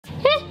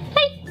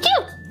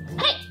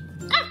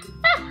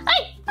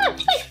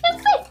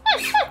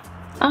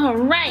All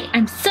right,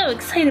 I'm so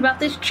excited about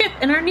this trip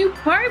and our new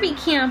Barbie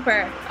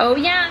camper. Oh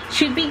yeah,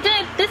 should be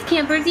good. This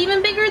camper is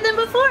even bigger than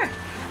before.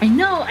 I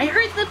know, I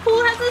heard the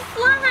pool has a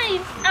slide.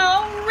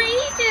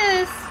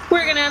 Outrageous.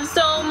 We're gonna have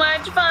so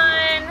much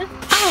fun.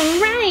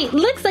 All right,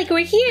 looks like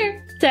we're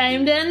here.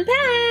 Time to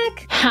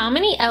unpack. How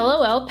many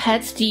LOL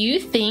pets do you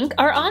think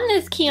are on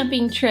this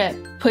camping trip?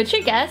 Put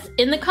your guess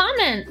in the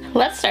comments.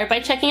 Let's start by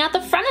checking out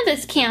the front of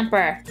this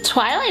camper.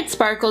 Twilight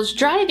Sparkle's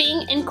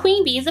driving and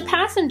Queen Bee is a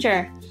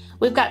passenger.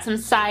 We've got some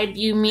side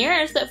view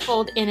mirrors that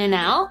fold in and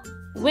out,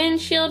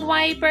 windshield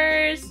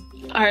wipers,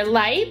 our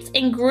lights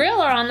and grill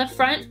are on the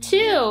front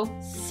too.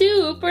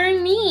 Super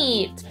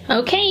neat.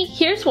 Okay,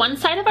 here's one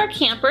side of our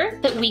camper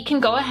that we can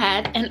go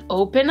ahead and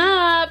open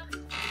up.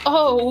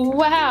 Oh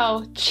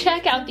wow,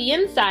 check out the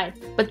inside.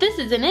 But this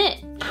isn't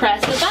it.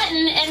 Press the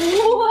button and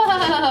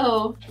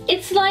whoa!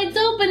 It slides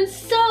open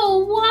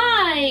so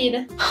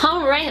wide.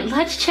 All right,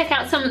 let's check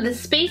out some of the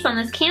space on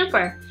this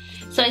camper.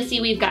 So I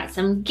see we've got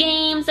some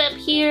games up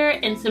here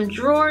and some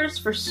drawers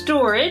for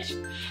storage.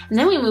 And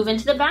then we move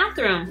into the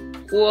bathroom.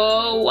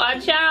 Whoa,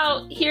 watch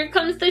out. Here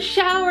comes the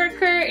shower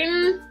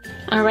curtain.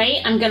 All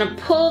right, I'm gonna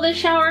pull the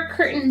shower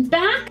curtain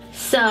back.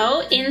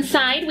 So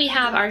inside we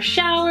have our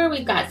shower.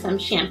 We've got some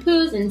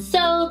shampoos and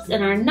soaps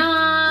and our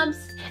knobs.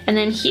 And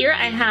then here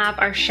I have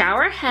our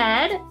shower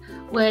head,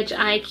 which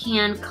I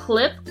can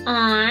clip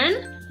on.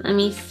 Let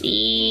me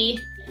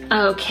see.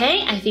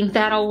 Okay, I think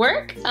that'll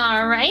work.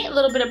 All right, a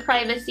little bit of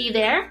privacy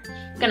there.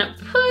 Gonna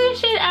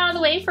push it out of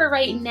the way for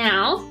right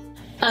now.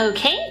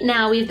 Okay,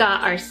 now we've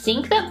got our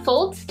sink that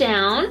folds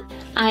down.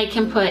 I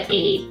can put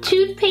a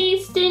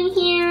toothpaste in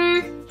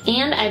here,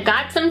 and I've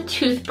got some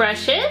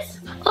toothbrushes.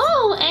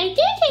 Oh,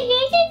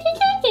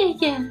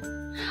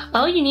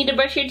 oh, you need to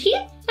brush your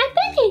teeth?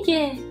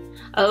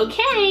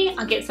 Okay,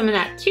 I'll get some of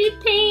that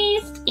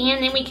toothpaste,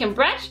 and then we can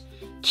brush.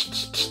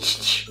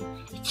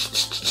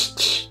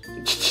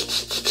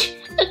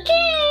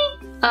 Okay.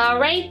 All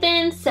right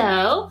then,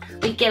 so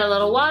we get a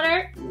little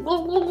water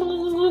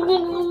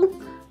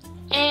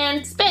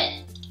and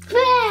spit.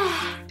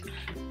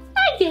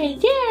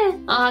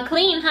 All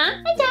clean,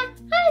 huh?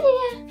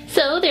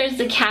 So there's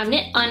the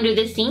cabinet under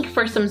the sink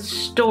for some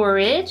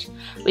storage.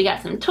 We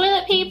got some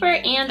toilet paper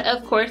and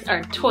of course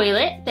our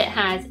toilet that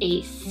has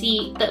a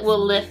seat that will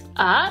lift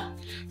up.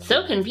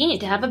 So convenient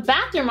to have a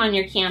bathroom on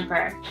your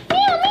camper.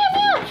 Meow, meow,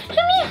 meow,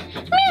 meow,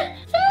 meow, meow,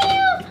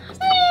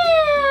 meow.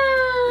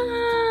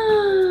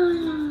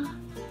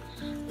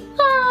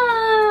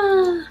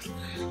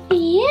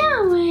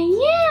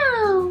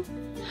 Meow.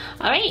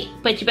 All right,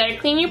 but you better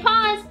clean your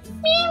paws.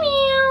 Meow,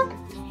 meow.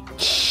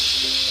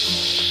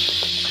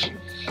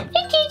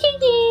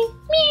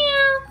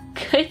 Meow.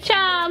 Good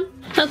job.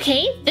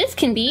 Okay, this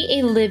can be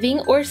a living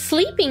or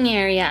sleeping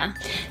area.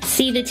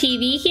 See the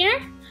TV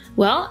here?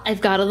 Well, I've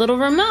got a little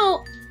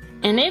remote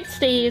and it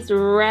stays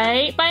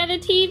right by the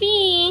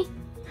TV.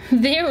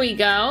 There we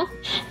go.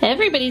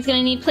 Everybody's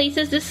gonna need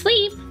places to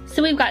sleep,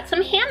 so we've got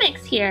some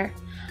hammocks here.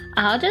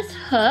 I'll just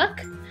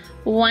hook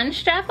one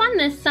strap on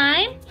this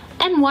side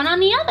and one on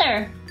the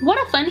other. What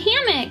a fun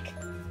hammock.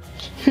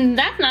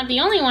 That's not the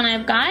only one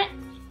I've got.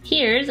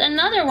 Here's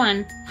another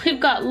one. We've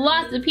got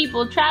lots of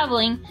people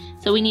traveling,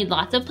 so we need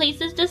lots of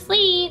places to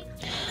sleep.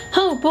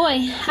 Oh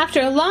boy,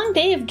 after a long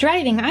day of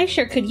driving, I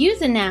sure could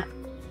use a nap.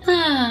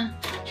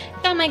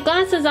 Got my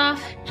glasses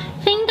off.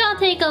 Think I'll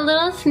take a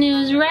little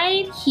snooze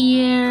right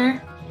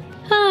here.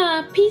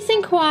 Peace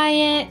and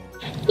quiet.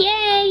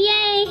 Yay,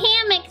 yay,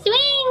 hammock,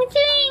 swing,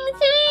 swing,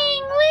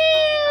 swing,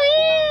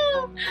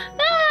 woo,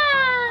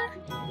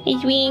 woo.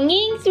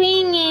 Swinging,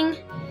 swinging.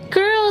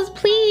 Girls,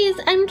 please,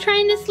 I'm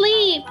trying to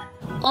sleep.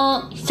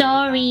 Oh,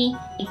 sorry.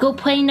 Go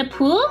play in the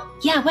pool?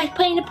 Yeah, let's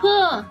play in the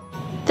pool.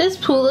 This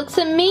pool looks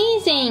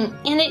amazing,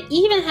 and it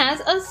even has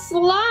a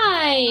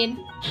slide.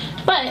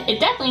 But it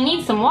definitely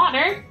needs some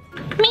water.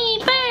 Me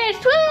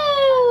first,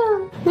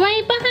 woo!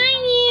 Right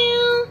behind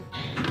you.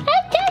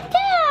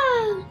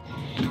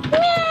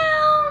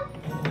 Meow.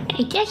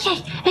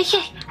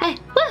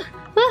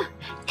 Woo.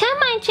 Come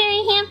on,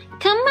 Cherry Ham.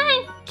 Come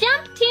on,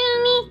 jump to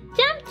me.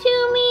 Jump to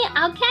me.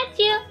 I'll catch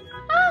you.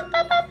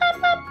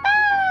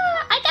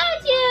 I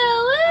got you!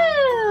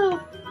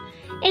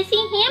 Woo! Is he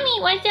Hammy?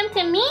 Want to jump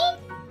to me?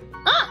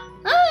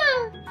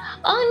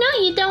 Oh no,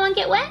 you don't want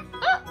to get wet?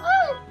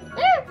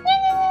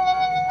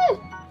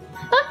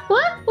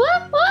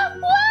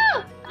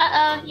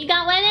 Uh-oh, you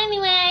got wet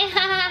anyway.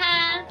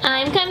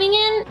 I'm coming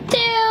in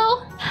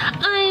too.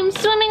 I'm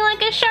swimming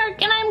like a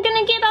shark and I'm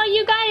gonna get all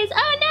you guys.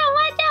 Oh no,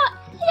 watch out!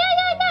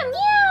 Meow,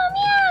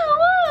 meow,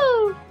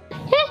 woo!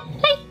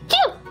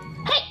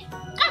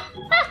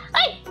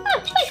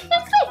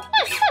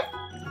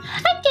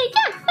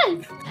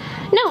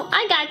 No,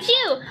 I got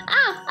you.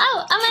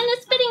 Oh, I'm in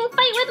a spitting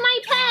fight with my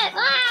pet.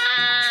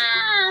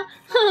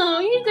 Oh,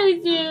 you're so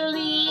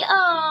silly.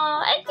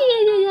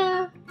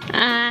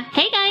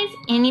 Hey guys,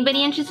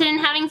 anybody interested in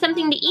having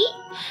something to eat?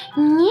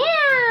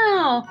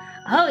 Meow.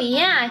 Oh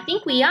yeah, I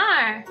think we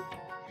are.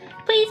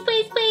 Please,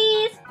 please,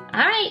 please.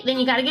 All right, then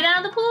you gotta get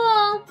out of the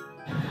pool.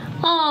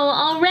 Oh,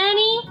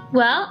 already?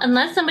 Well,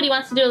 unless somebody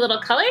wants to do a little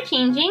color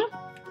changing.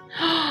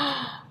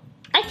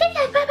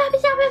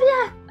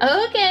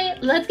 Okay,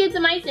 let's get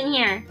some ice in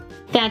here.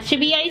 That should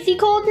be icy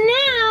cold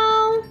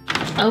now.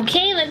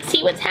 Okay, let's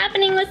see what's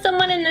happening with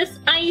someone in this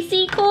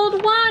icy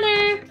cold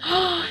water.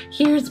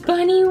 Here's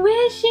Bunny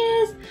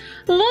Wishes.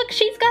 Look,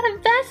 she's got a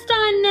vest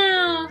on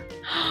now.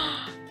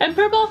 And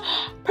purple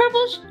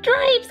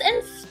stripes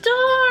and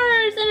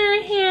stars in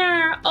her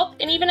hair. Oh,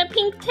 and even a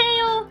pink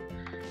tail.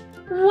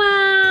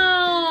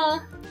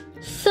 Wow.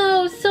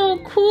 So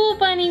cool,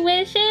 Bunny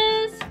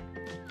Wishes.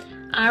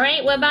 All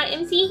right, what about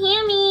MC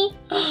Hammy?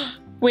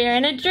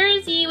 Wearing a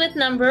jersey with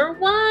number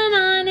 1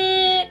 on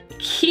it.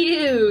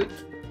 Cute.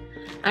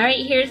 All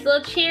right, here's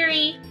little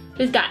Cherry,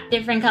 who's got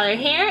different color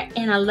hair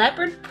and a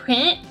leopard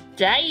print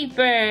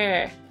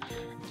diaper.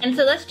 And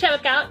so let's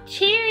check out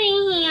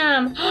Cherry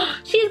Ham.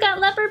 She's got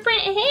leopard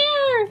print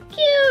hair.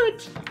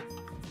 Cute.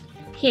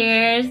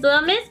 Here's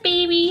little Miss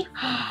Baby.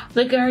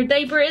 Look, her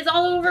diaper is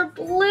all over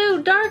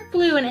blue, dark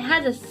blue, and it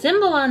has a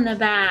symbol on the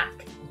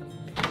back.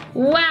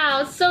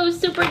 Wow, so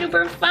super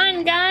duper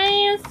fun,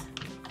 guys.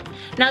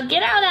 Now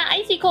get out of that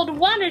icy cold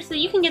water so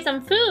you can get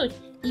some food.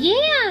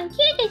 Yeah.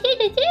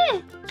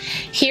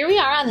 Here we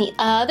are on the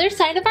other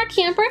side of our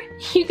camper.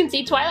 You can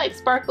see Twilight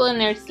Sparkle in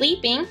there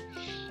sleeping.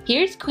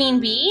 Here's Queen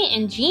Bee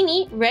and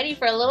Jeannie ready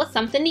for a little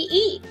something to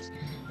eat.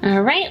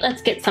 All right,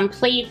 let's get some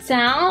plates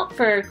out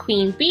for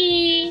Queen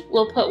Bee.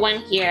 We'll put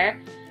one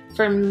here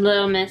for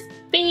little Miss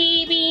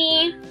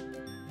Baby.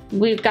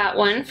 We've got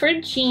one for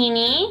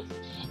Jeannie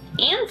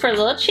and for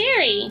little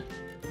Cherry.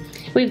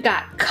 We've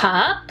got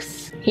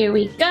cups. Here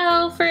we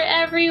go for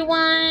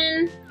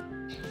everyone.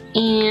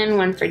 And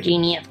one for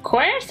Jeannie, of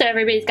course. So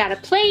everybody's got a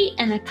plate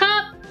and a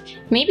cup.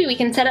 Maybe we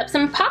can set up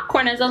some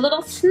popcorn as a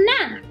little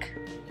snack.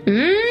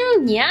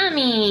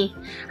 Yummy.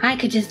 I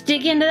could just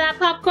dig into that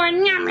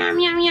popcorn. Yum, yum,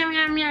 yum, yum,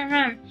 yum, yum,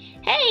 yum.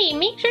 Hey,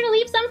 make sure to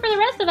leave some for the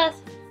rest of us.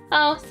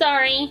 Oh,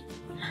 sorry.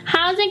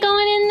 How's it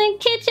going in the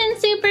kitchen,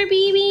 Super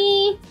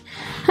BB?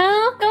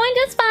 Oh, going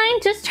just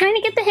fine. Just trying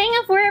to get the hang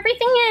of where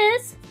everything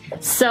is.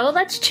 So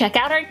let's check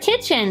out our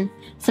kitchen.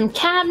 Some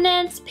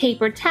cabinets,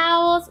 paper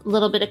towels, a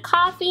little bit of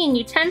coffee and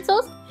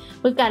utensils.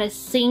 We've got a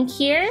sink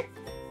here,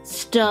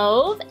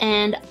 stove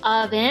and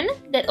oven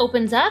that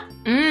opens up.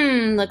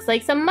 Looks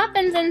like some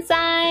muffins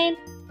inside.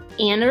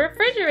 And a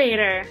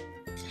refrigerator.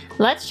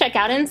 Let's check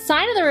out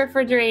inside of the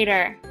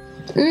refrigerator.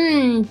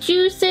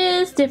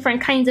 Juices,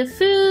 different kinds of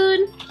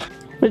food.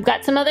 We've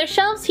got some other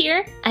shelves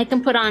here. I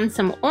can put on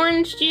some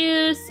orange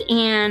juice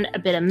and a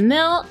bit of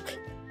milk.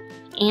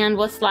 And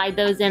we'll slide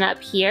those in up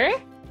here.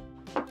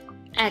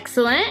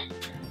 Excellent.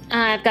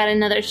 I've got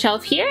another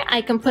shelf here.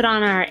 I can put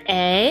on our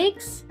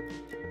eggs.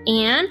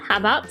 And how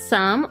about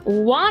some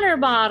water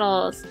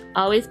bottles?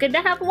 Always good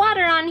to have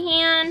water on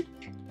hand.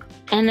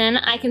 And then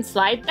I can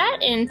slide that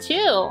in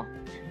too.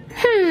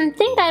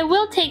 Think I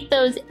will take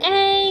those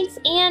eggs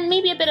and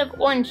maybe a bit of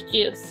orange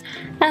juice.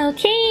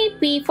 Okay,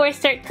 before I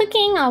start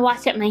cooking, I'll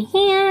wash up my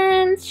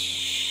hands.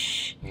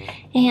 Shh.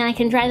 And I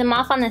can dry them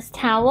off on this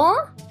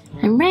towel.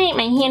 Alright,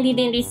 my handy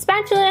dandy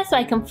spatula so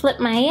I can flip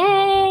my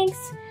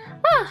eggs.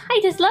 Oh, I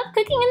just love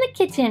cooking in the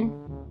kitchen.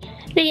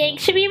 The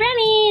eggs should be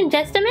ready in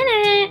just a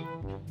minute.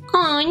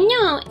 Oh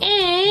no,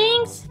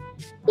 eggs!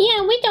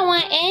 Yeah, we don't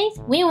want eggs,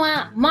 we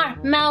want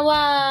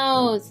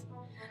marshmallows!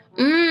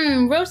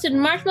 Roasted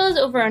marshmallows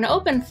over an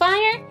open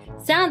fire?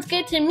 Sounds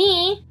good to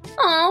me.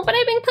 Oh, but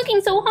I've been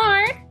cooking so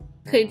hard.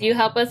 Could you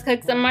help us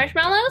cook some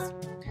marshmallows?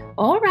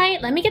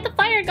 Alright, let me get the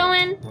fire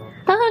going.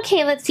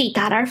 Okay, let's see,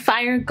 got our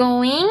fire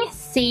going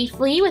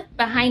safely with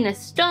behind the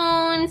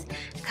stones.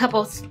 A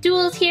couple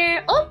stools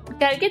here. Oh,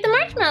 gotta get the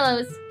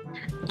marshmallows.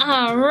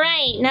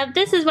 Alright, now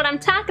this is what I'm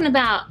talking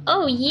about.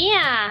 Oh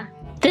yeah,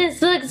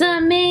 this looks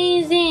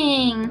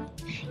amazing.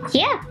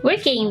 Yeah, we're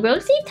getting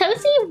roasty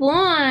toasty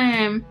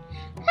warm.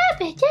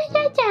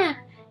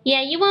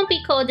 Yeah, you won't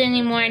be cold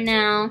anymore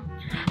now.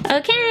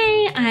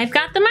 Okay, I've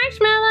got the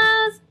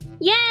marshmallows.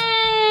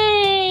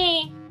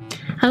 Yay!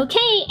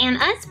 Okay, and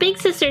us big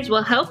sisters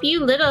will help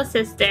you little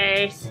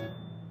sisters.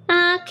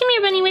 Come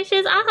here, Bunny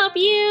Wishes, I'll help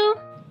you.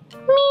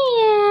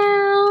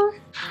 Meow.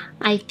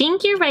 I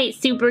think you're right,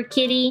 Super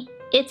Kitty.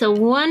 It's a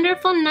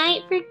wonderful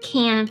night for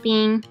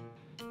camping.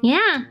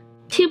 Yeah,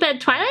 too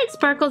bad Twilight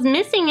Sparkle's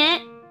missing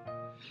it.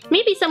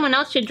 Maybe someone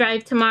else should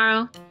drive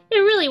tomorrow. It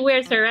really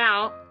wears her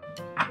out.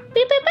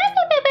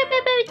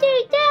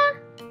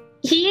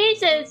 You're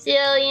so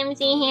silly,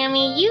 MC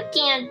Hammy. You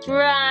can't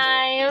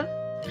drive.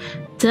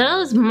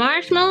 Those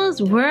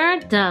marshmallows were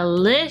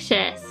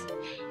delicious.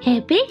 Yeah,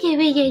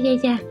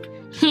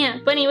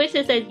 Bunny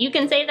Wishes says you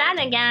can say that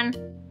again.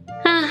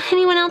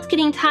 Anyone else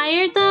getting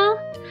tired though?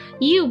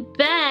 You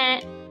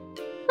bet.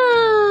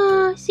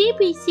 Oh,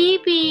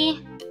 sleepy.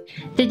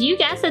 Did you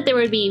guess that there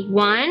would be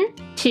 1,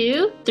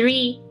 2,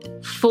 3,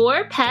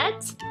 4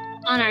 pets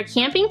on our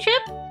camping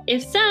trip?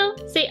 If so,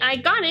 say I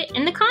got it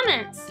in the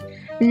comments.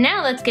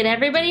 Now let's get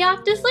everybody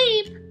off to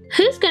sleep.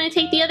 Who's gonna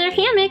take the other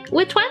hammock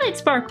with Twilight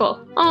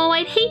Sparkle? Oh,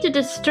 I'd hate to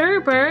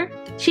disturb her.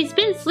 She's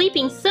been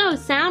sleeping so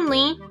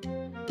soundly.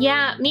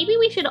 Yeah, maybe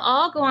we should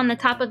all go on the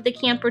top of the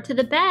camper to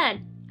the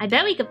bed. I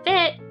bet we could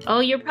fit.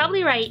 Oh, you're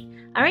probably right.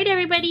 All right,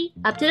 everybody,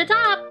 up to the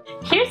top.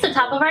 Here's the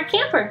top of our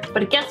camper,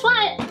 but guess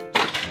what?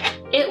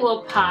 It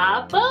will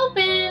pop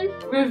open,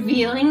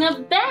 revealing a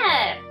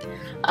bed.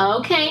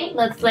 Okay,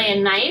 let's lay a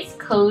nice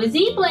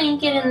cozy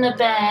blanket in the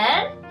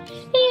bed.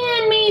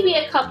 And maybe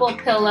a couple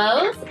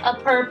pillows, a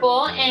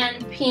purple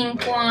and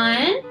pink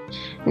one.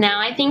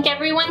 Now I think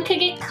everyone could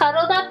get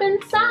cuddled up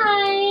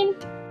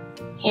inside.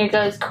 Here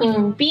goes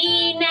Queen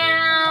Bee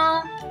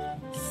now.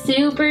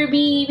 Super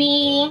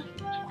BB.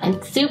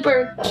 And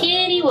Super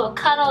Kitty will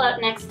cuddle up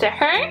next to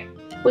her.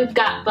 We've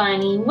got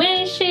Bunny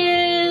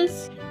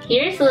Wishes.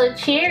 Here's little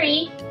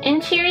Cherry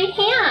and Cherry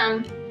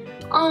Ham.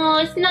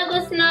 Oh,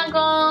 snuggle,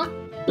 snuggle.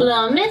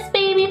 Little Miss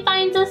Baby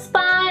finds a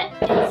spot,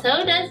 and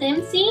so does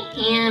MC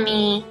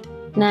Hammy.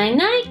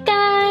 Night-night,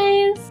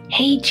 guys.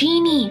 Hey,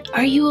 Jeannie,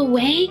 are you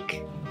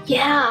awake?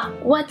 Yeah,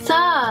 what's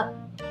up?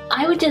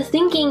 I was just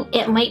thinking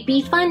it might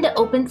be fun to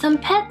open some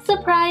pet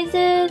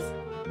surprises.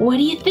 What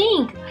do you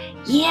think?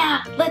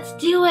 Yeah, let's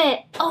do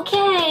it.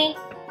 Okay.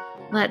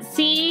 Let's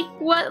see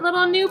what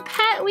little new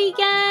pet we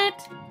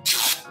get.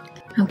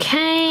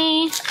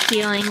 Okay,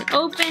 feeling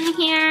open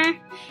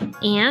here.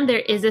 And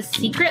there is a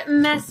secret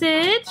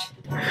message.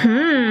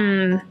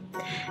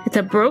 It's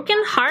a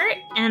broken heart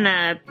and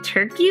a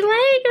turkey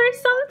leg or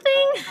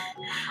something?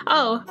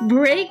 Oh,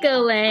 break a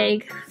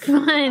leg.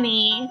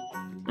 Funny.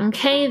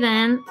 Okay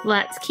then,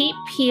 let's keep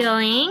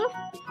peeling.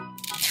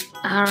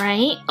 All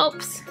right,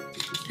 oops.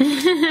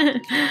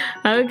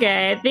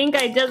 Okay, I think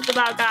I just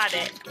about got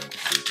it.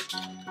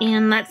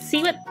 And let's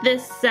see what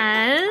this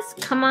says.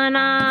 Come on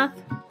off.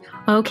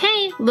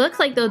 Okay, looks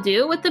like they'll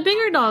do what the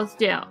bigger dolls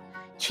do.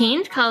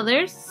 Change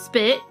colors,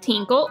 spit,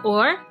 tinkle,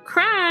 or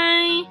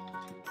cry.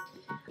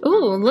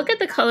 Ooh, look at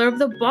the color of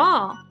the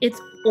ball. It's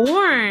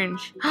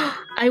orange.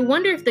 I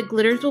wonder if the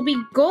glitters will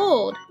be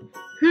gold.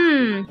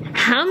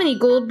 How many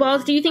gold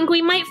balls do you think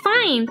we might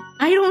find?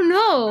 I don't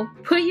know.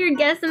 Put your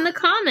guess in the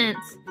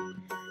comments.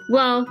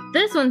 Well,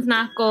 this one's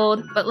not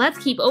gold, but let's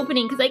keep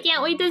opening because I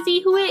can't wait to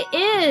see who it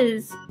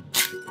is.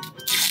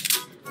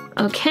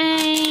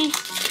 Okay.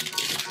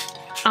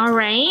 All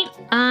right.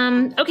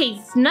 Okay,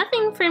 it's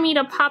nothing for me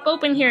to pop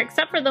open here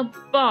except for the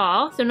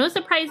ball. So no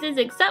surprises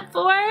except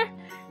for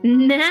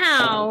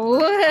now.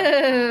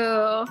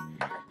 Whoa.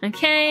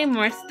 Okay,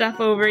 more stuff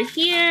over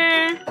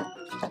here.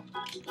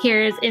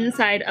 Here's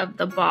inside of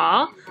the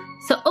ball.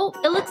 So, oh,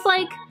 it looks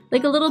like a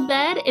little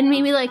bed and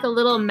maybe like a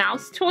little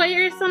mouse toy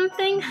or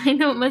something. I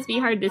know it must be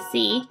hard to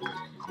see.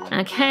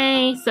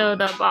 Okay, so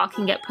the ball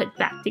can get put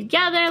back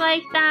together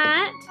like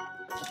that.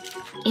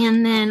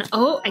 And then,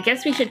 oh, I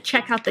guess we should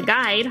check out the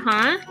guide,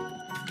 huh?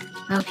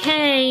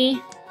 Okay.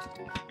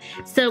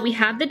 So we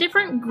have the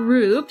different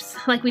groups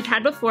like we've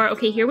had before.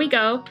 Okay, here we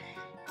go.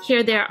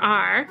 Here there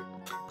are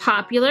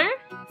popular,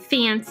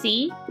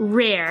 fancy,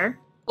 rare,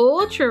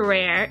 ultra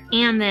rare,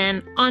 and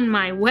then on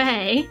my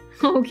way.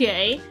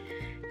 Okay.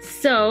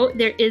 So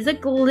there is a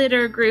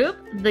glitter group.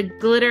 The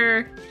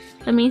glitter,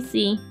 let me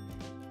see,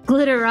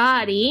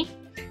 Glitterati,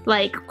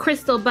 like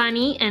Crystal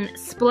Bunny and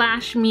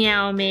Splash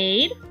Meow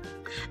Maid.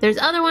 There's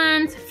other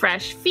ones,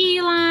 Fresh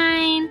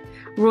Feline,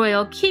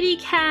 Royal Kitty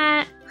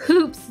Cat,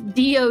 Hoops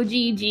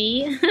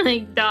D-O-G-G,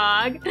 like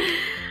dog,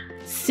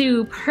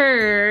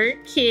 Super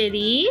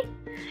Kitty,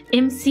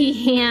 MC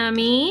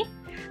Hammy,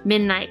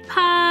 Midnight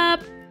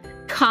Pup,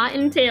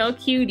 Cottontail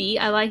Cutie,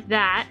 I like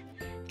that,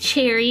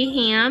 Cherry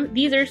Ham.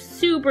 These are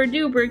super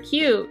duper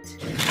cute.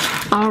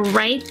 All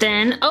right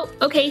then. Oh,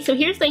 okay, so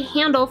here's the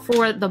handle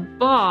for the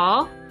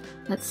ball.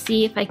 Let's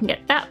see if I can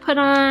get that put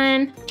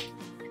on.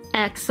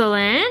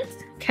 Excellent.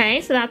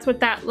 Okay, so that's what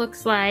that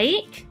looks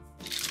like.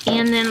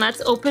 And then let's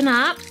open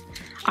up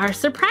our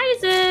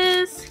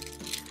surprises.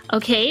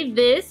 Okay,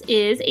 this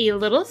is a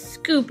little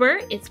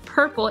scooper. It's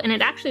purple and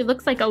it actually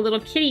looks like a little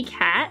kitty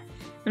cat.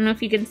 I don't know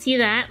if you can see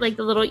that, like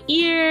the little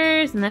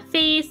ears and the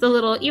face, the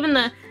little, even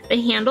the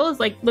handle is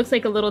like, looks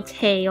like a little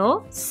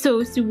tail.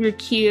 So super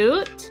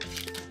cute.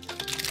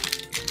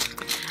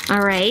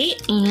 All right,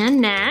 and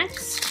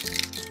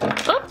next,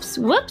 oops,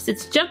 whoops,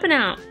 it's jumping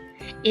out.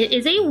 It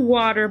is a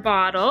water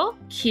bottle,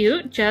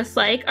 cute, just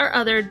like our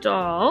other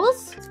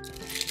dolls.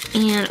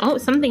 And oh,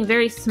 something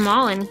very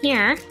small in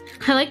here.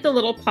 I like the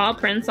little paw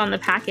prints on the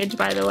package,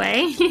 by the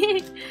way.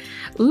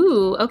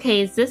 Ooh,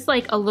 okay, is this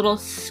like a little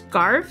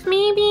scarf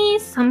maybe?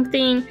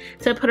 Something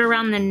to put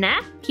around the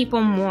neck, keep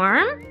them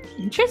warm?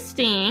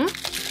 Interesting.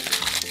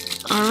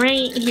 All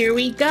right, here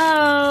we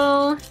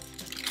go.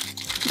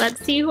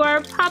 Let's see who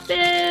our pup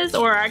is,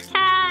 or our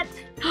cat.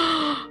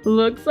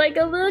 Looks like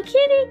a little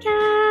kitty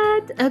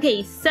cat.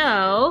 Okay,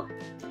 so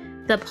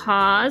the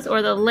paws,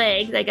 or the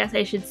legs, I guess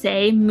I should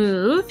say,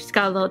 move. She's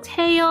got a little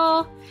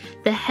tail.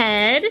 The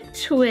head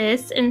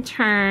twists and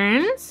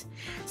turns.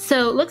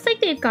 So it looks like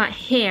they've got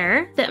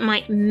hair that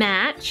might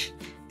match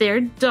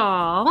their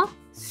doll.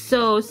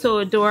 So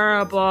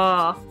adorable.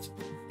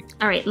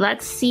 All right,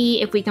 let's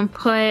see if we can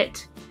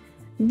put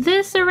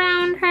this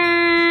around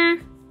her.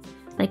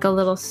 Like a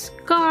little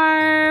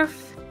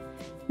scarf.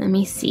 Let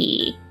me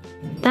see.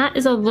 That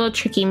is a little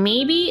tricky.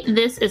 Maybe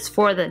this is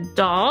for the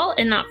doll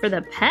and not for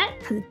the pet,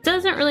 because it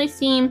doesn't really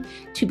seem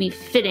to be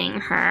fitting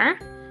her.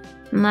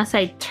 Unless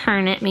I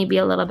turn it maybe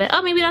a little bit.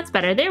 Oh, maybe that's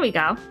better. There we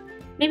go.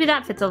 Maybe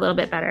that fits a little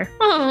bit better.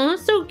 Oh,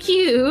 so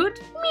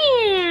cute.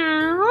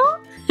 Meow.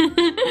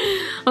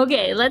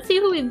 Okay, let's see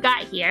who we've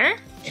got here.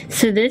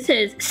 So this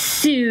is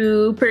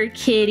Super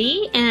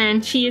Kitty,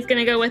 and she is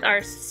gonna go with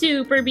our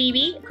Super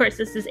BB. Of course,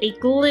 this is a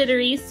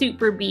glittery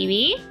Super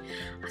BB.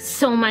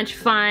 So much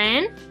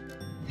fun.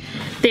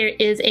 There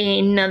is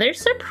another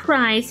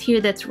surprise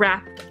here that's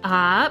wrapped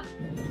up.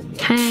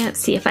 Okay, let's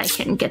see if I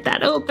can get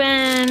that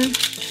open.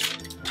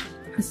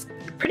 It's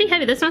pretty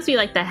heavy. This must be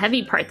like the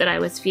heavy part that I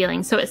was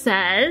feeling. So it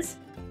says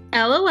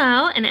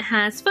LOL, and it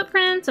has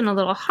footprints and a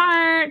little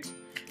heart.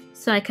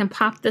 So I can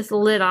pop this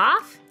lid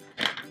off.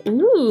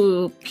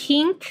 Ooh,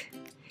 pink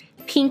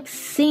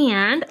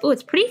sand. Oh,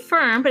 it's pretty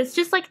firm, but it's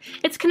just like,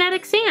 it's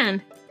kinetic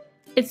sand.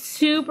 It's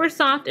super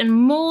soft and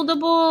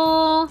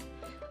moldable.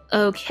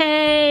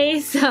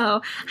 Okay,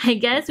 so I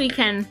guess we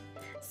can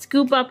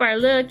scoop up our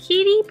little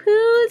kitty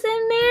poos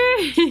in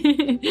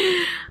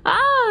there.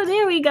 Oh,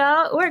 there we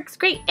go. It works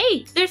great.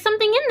 Hey, there's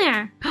something in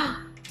there.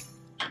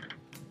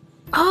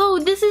 Oh,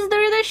 this is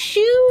where the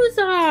shoes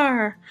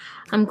are.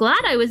 I'm glad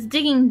I was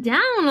digging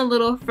down a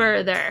little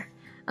further.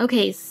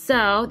 Okay,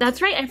 so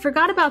that's right. I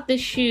forgot about the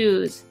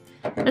shoes.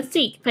 Let's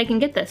see if I can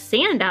get the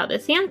sand out. The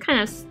sand kind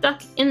of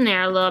stuck in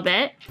there a little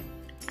bit.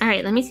 All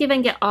right, let me see if I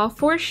can get all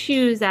 4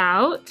 shoes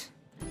out.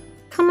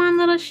 Come on,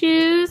 little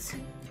shoes.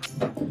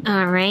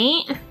 All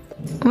right.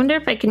 I wonder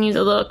if I can use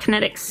a little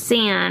kinetic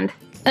sand.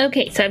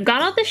 Okay, so I've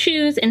got all the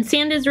shoes and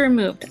sand is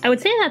removed. I would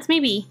say that's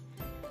maybe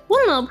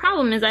one little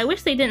problem is I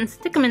wish they didn't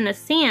stick them in the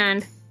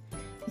sand,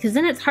 because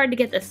then it's hard to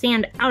get the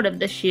sand out of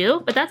the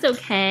shoe, but that's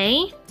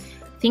okay.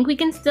 I think we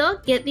can still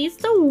get these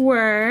to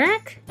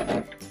work.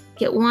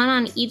 Get one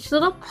on each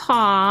little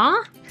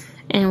paw.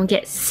 And we'll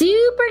get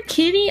Super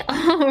Kitty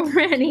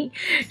already.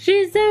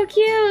 She's so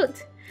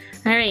cute.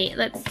 All right,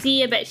 let's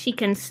see. I bet she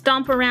can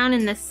stomp around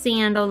in the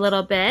sand a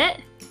little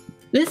bit.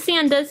 This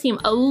sand does seem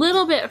a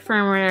little bit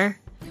firmer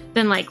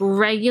than like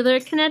regular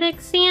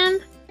kinetic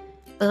sand.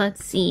 But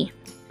let's see.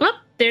 Oh,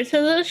 there's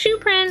her little shoe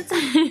prints.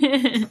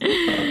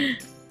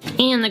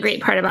 And the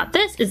great part about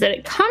this is that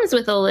it comes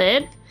with a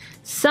lid.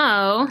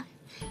 So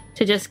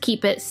to just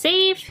keep it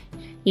safe,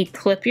 you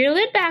clip your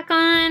lid back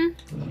on.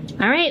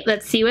 All right,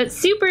 let's see what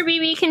Super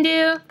BB can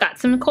do. Got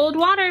some cold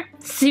water.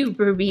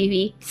 Super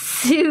BB,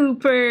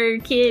 Super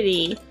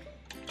Kitty.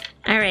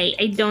 All right,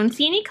 I don't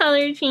see any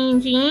color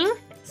changing.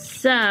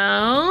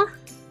 So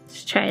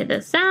let's try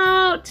this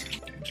out.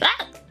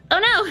 Ah, oh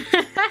no,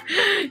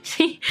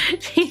 she's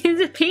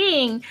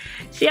peeing.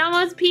 She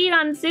almost peed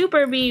on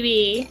Super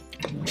BB.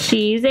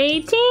 She's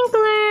a tinkler.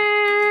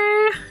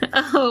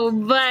 Oh,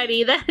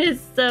 buddy, that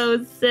is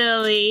so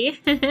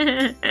silly.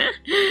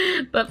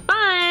 But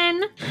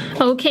fun.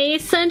 Okay,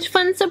 such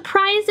fun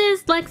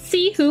surprises. Let's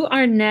see who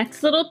our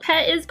next little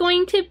pet is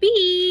going to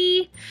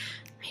be.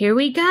 Here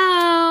we go.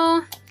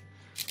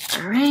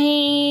 All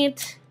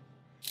right.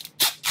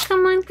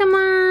 Come on, come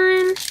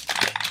on.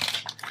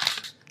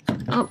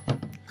 Oh,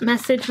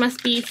 message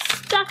must be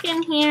stuck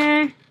in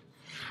here.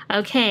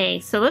 Okay,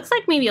 so looks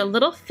like maybe a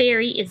little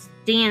fairy is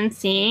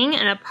dancing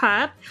and a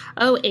pup.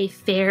 Oh, a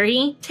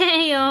fairy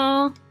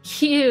tail.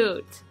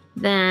 Cute.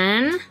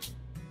 Then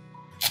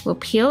we'll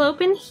peel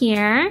open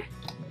here.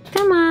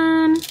 Come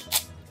on.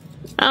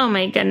 Oh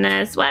my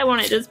goodness, why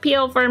won't it just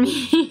peel for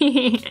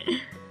me?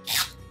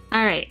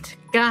 All right,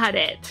 got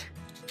it.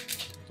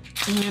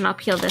 And I'll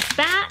peel this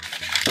back.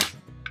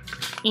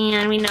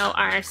 And we know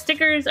our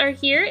stickers are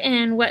here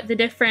and what the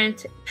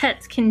different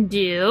pets can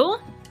do.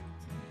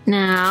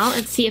 Now,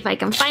 let's see if I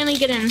can finally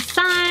get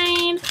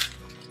inside.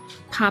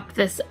 Pop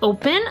this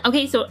open.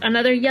 Okay, so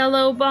another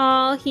yellow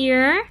ball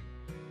here.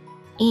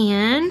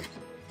 And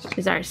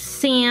there's our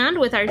sand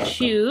with our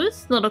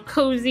shoes. Little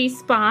cozy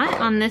spot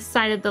on this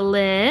side of the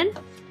lid.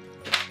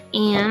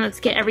 And let's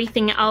get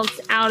everything else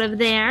out of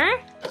there.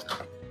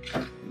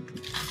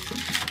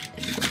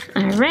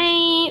 All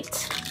right.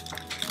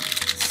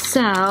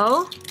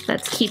 So,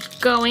 let's keep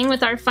going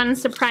with our fun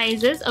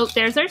surprises. Oh,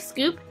 there's our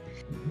scoop.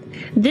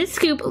 This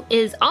scoop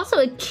is also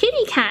a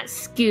kitty cat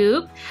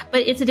scoop,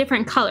 but it's a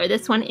different color.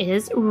 This one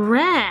is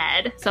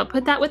red. So I'll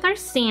put that with our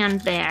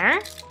sand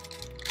there.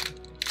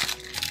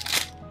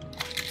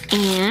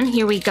 And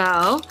here we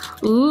go.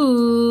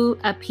 Ooh,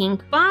 a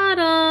pink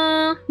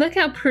bottle. Look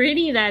how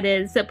pretty that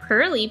is, a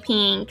pearly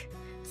pink.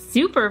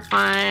 Super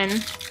fun.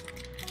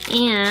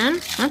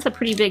 And that's a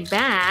pretty big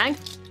bag.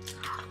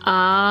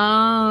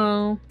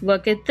 Oh,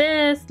 look at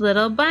this,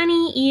 little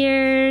bunny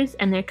ears,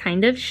 and they're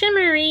kind of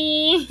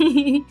shimmery.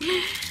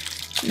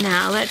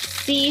 Now let's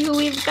see who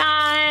we've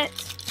got.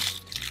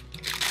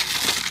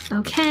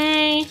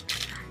 Okay,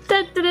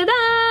 da da da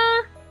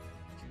da.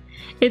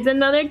 It's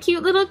another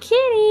cute little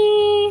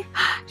kitty.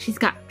 She's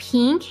got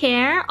pink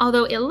hair,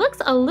 although it looks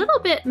a little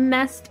bit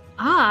messed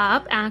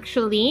up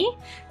actually.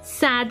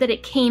 Sad that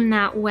it came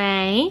that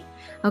way.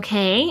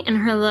 Okay, and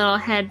her little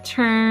head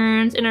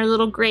turns and her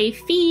little gray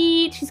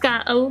feet. She's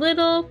got a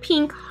little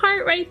pink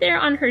heart right there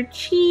on her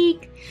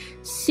cheek.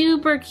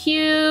 Super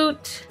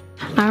cute.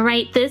 All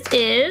right, this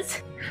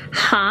is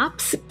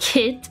Hops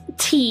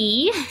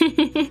Kitty.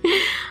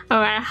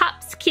 Or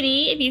Hops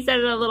Kitty if you said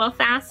it a little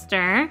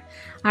faster.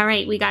 All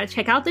right, we gotta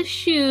check out the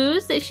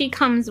shoes that she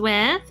comes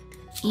with.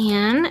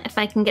 And if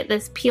I can get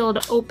this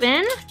peeled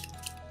open.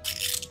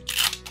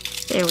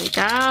 There we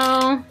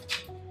go.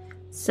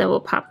 So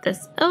we'll pop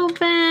this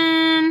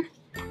open.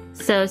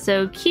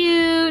 So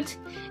cute.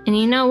 And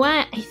you know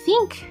what? I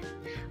think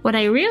what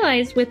I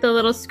realized with the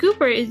little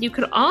scooper is you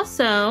could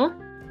also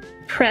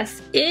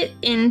press it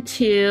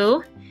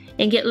into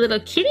and get little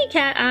kitty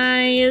cat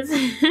eyes.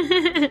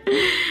 A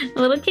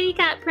little kitty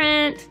cat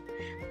print.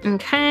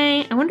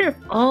 Okay, I wonder if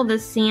all the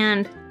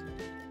sand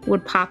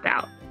would pop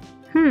out.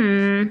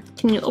 Can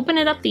you open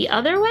it up the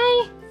other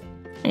way?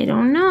 I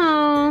don't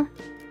know.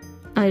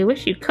 I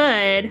wish you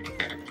could.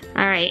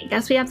 All right,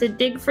 guess we have to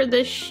dig for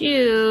the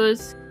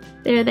shoes.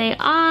 There they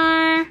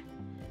are.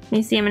 Let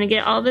me see, I'm gonna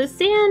get all the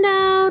sand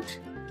out.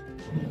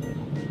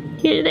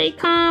 Here they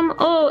come.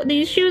 Oh,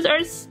 these shoes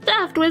are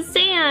stuffed with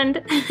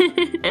sand.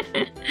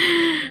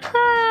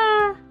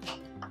 Ah.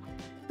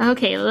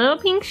 Okay, little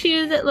pink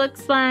shoes it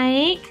looks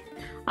like.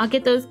 I'll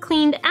get those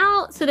cleaned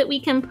out so that we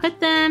can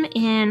put them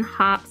in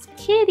Hops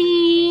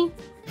Kitty.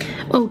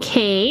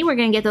 Okay, we're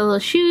gonna get the little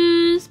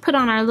shoes, put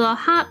on our little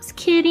Hops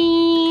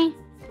Kitty.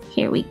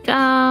 Here we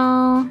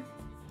go.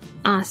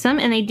 Awesome,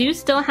 and they do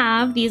still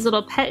have these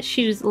little pet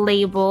shoes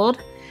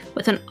labeled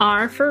with an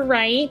R for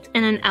right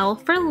and an L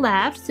for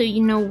left, so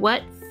you know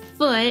what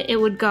foot it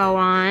would go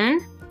on.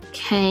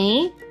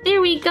 Okay,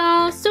 there we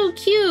go, so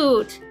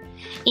cute.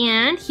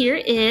 And here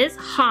is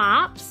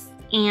Hops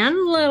and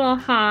Little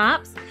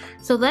Hops.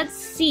 So let's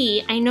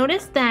see, I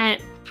noticed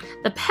that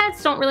the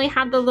pets don't really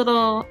have the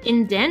little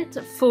indent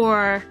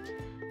for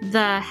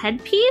the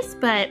headpiece,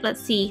 but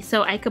let's see.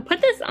 So I could put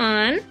this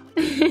on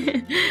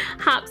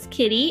Hops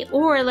Kitty,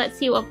 or let's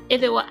see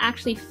if it will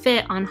actually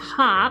fit on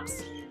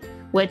Hops,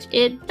 which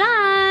it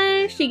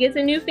does. She gets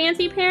a new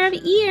fancy pair of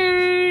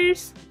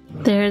ears.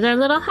 There's our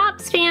little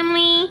Hops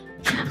family.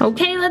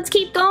 Okay, let's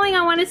keep going.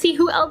 I want to see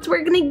who else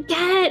we're gonna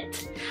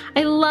get.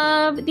 I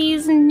love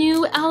these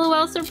new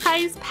LOL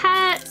surprise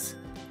pets.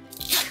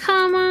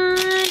 Come on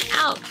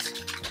out.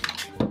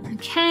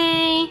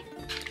 Okay.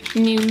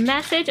 New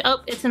message.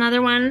 Oh, it's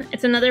another one.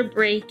 It's another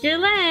break your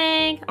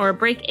leg or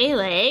break a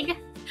leg.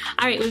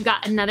 All right, we've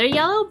got another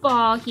yellow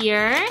ball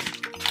here.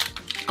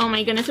 Oh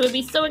my goodness, it would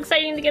be so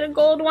exciting to get a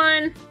gold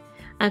one.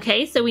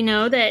 Okay, so we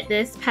know that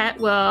this pet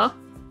will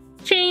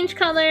change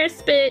color,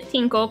 spit,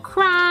 tinkle,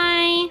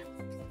 cry.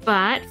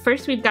 But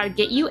first we've got to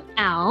get you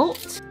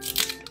out.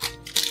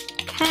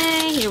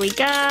 Okay, here we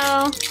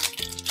go.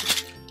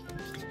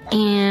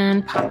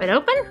 And pop it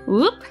open.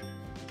 Whoop.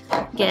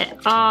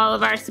 Get all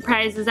of our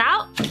surprises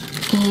out.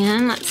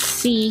 And let's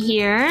see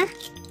here.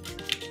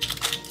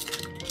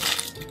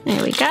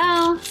 There we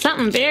go.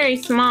 Something very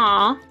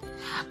small.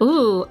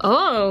 Ooh,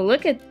 oh,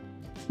 look at,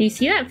 you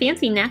see that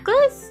fancy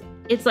necklace?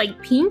 It's like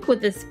pink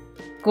with this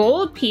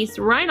gold piece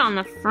right on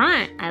the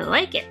front. I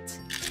like it.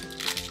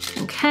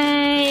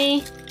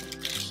 Okay.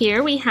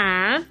 Here we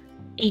have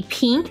a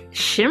pink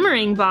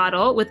shimmering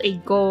bottle with a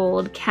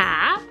gold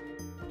cap.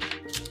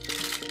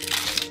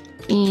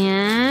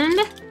 And,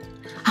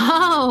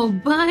 oh,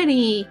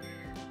 buddy,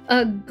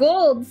 a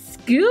gold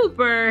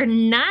scooper.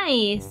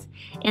 Nice.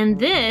 And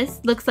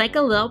this looks like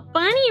a little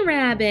bunny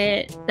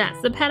rabbit.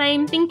 That's the pet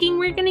I'm thinking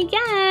we're gonna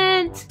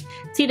get.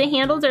 See, the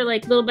handles are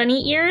like little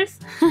bunny ears.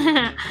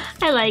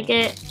 I like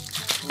it.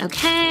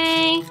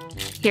 Okay,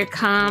 here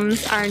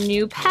comes our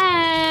new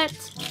pet.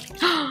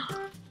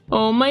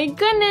 Oh my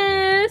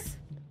goodness.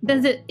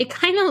 It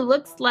kind of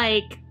looks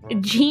like a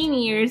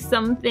genie or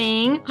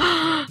something.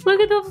 Look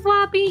at the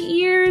floppy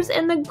ears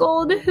and the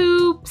gold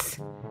hoops.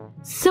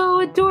 So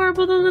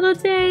adorable, the little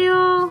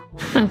tail.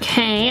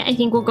 Okay, I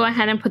think we'll go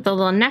ahead and put the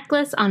little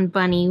necklace on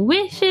Bunny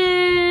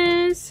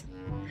Wishes.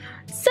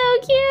 So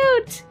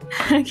cute.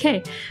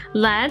 Okay,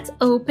 let's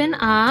open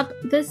up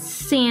the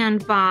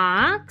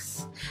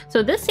sandbox.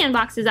 So this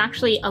sandbox is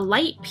actually a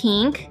light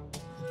pink,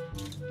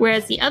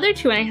 whereas the other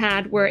two I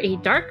had were a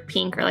dark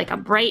pink, or like a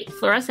bright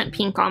fluorescent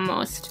pink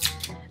almost.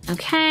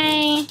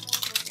 Okay,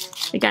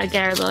 we gotta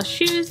get our little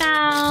shoes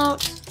out.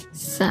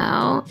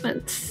 So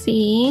let's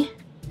see.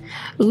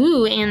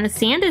 Ooh, and the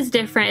sand is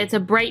different. It's a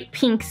bright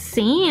pink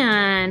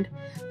sand.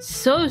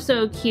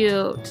 So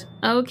cute.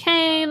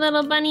 Okay,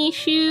 little bunny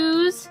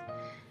shoes.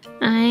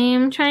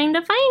 I'm trying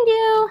to find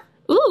you.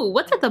 Ooh,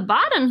 what's at the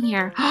bottom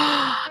here?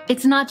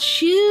 It's not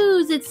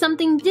shoes, it's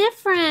something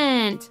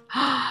different.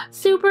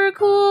 Super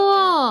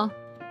cool.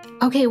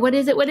 Okay, what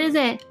is it? What is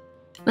it?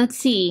 Let's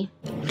see.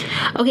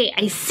 Okay,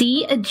 I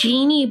see a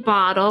genie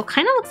bottle.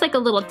 Kind of looks like a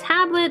little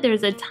tablet.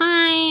 There's a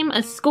time,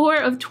 a score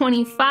of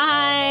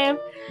 25.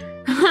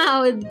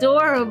 How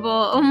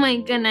adorable. Oh my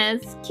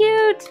goodness,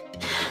 cute.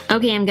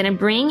 Okay, I'm gonna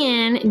bring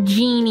in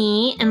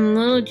Jeannie and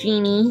little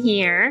Jeannie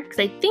here, because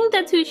I think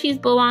that's who she's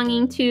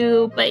belonging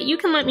to, but you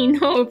can let me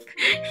know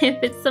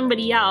if it's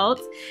somebody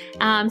else.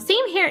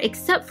 Same hair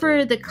except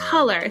for the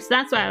color, so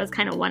that's why I was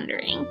kind of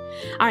wondering.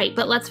 All right,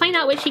 but let's find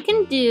out what she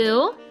can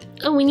do.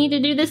 Oh, we need to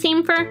do the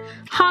same for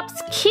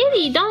Hop's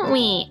kitty, don't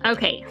we?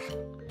 Okay,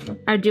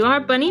 I'll do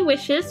our bunny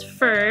wishes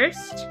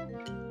first.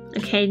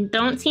 Okay,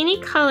 don't see any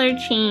color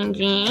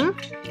changing.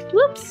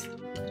 Whoops.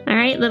 All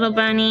right, little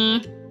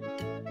bunny.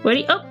 What do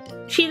you, oh,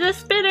 she's a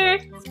spitter.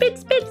 Spit,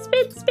 spit,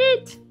 spit,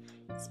 spit.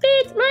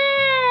 Spit,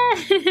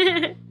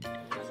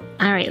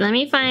 all right, let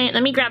me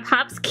grab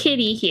Hop's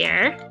kitty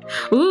here.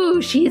 Ooh,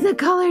 she's a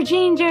color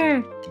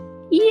changer.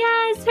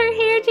 Yes, her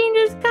hair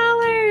changes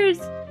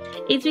colors.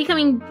 It's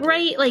becoming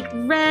bright like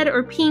red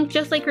or pink,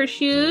 just like her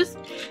shoes,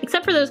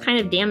 except for those kind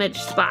of damaged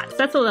spots.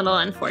 That's a little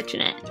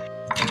unfortunate.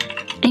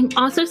 I'm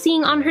also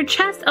seeing on her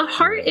chest a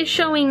heart is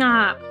showing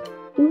up.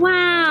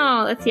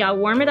 Wow, let's see, I'll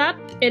warm it up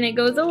and it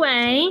goes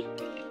away.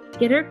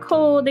 Get her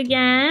cold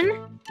again.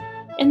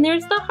 And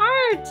there's the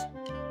heart.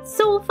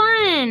 So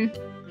fun.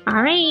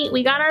 All right,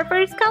 we got our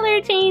first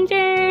color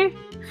changer.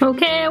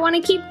 Okay, I want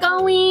to keep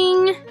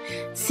going.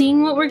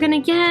 Seeing what we're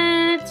gonna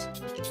get.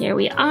 Here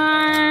we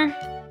are.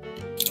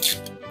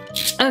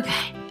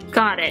 Okay,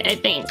 got it, I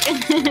think.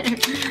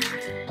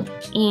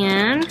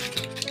 And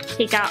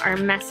take out our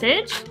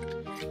message.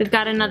 We've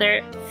got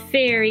another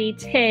fairy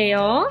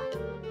tale.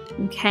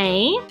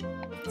 Okay,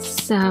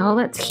 so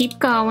let's keep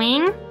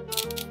going.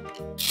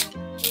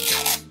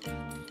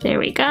 There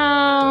we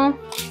go.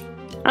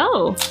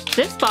 Oh,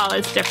 this ball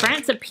is different.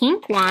 It's a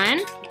pink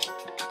one.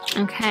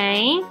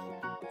 Okay,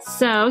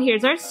 so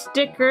here's our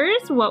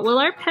stickers. What will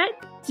our pet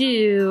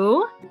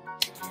do?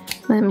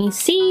 Let me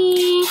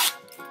see.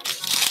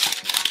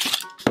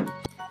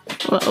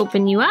 We'll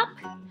open you up.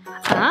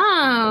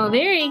 Oh,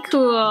 very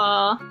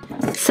cool.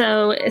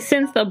 So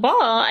since the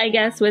ball, I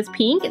guess, was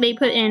pink, they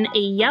put in a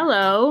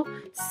yellow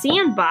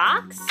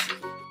sandbox.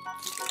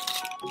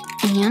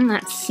 And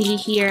let's see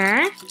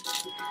here.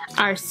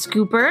 Our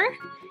scooper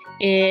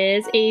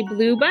is a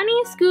blue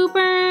bunny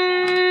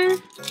scooper.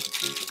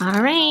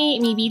 All right,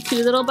 maybe 2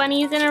 little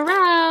bunnies in a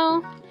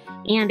row.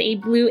 And a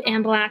blue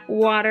and black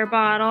water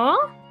bottle.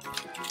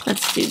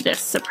 Let's do this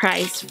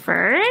surprise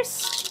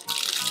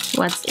first.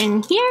 What's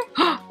in here?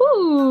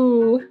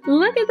 Ooh,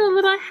 look at the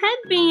little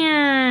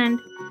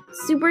headband.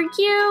 Super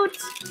cute.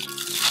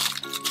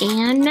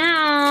 And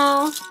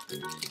now, look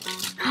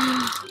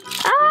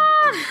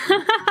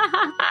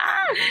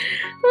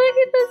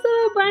at this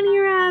little bunny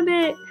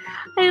rabbit.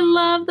 I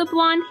love the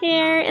blonde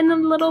hair and the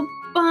little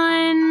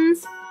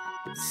buns.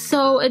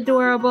 So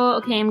adorable.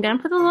 Okay, I'm gonna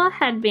put the little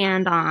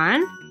headband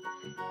on.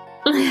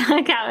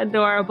 Look how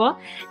adorable.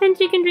 And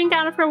she can drink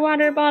out of her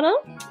water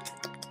bottle.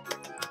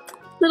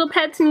 Little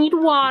pets need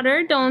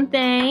water, don't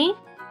they?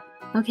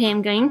 Okay,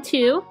 I'm going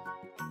to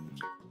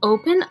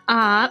open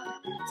up.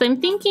 So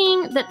I'm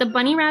thinking that the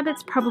bunny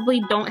rabbits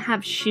probably don't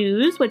have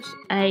shoes, which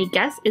I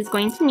guess is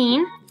going to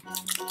mean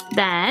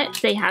that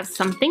they have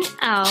something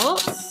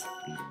else.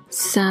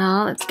 So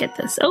let's get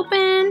this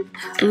open.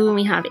 Ooh,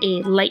 we have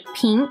a light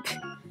pink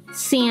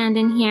sand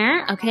in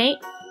here. Okay,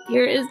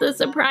 here is the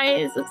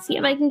surprise. Let's see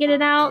if I can get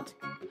it out.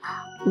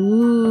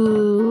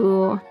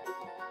 Ooh,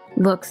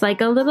 looks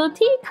like a little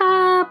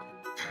teacup.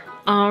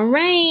 All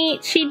right,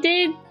 she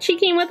came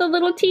with a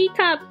little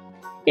teacup.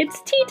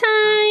 It's tea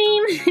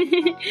time.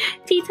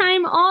 Tea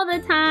time all the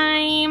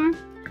time.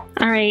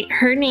 All right,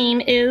 her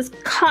name is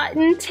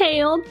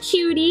Cotton-tailed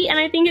Cutie, and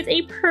I think it's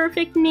a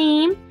perfect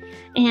name.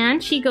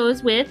 And she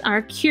goes with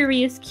our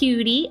Curious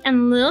Cutie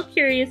and Little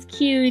Curious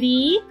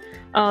Cutie.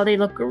 Oh, they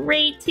look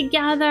great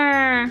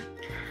together.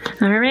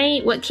 All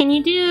right, what can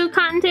you do,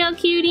 Cotton-tailed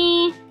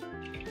Cutie?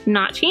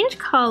 Not change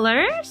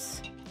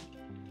colors.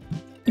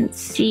 Let's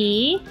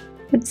see.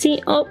 Let's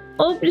see. Oh,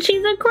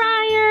 she's a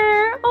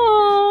crier.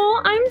 Oh,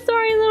 I'm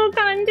sorry, little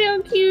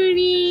Cotton-tailed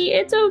Cutie.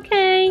 It's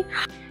okay.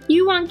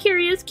 You want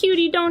Curious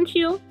Cutie, don't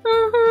you?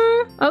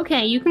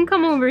 Okay, you can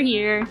come over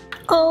here.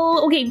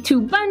 Oh, okay,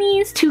 2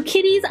 bunnies, 2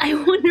 kitties. I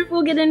wonder if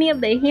we'll get any of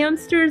the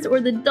hamsters or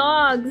the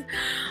dogs.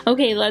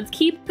 Okay, let's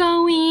keep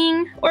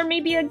going. Or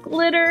maybe a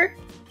glitter.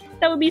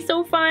 That would be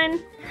so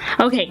fun.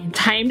 Okay,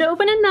 time to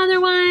open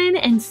another one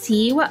and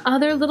see what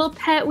other little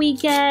pet we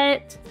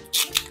get.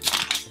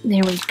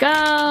 There we go.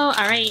 All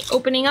right,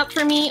 opening up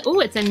for me.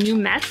 Oh, it's a new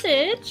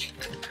message.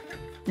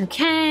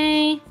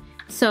 Okay,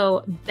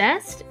 so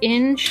best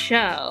in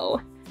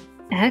show.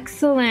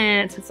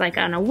 Excellent. It's like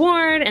an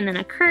award and then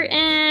a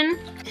curtain.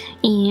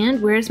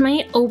 And where's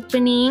my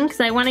opening?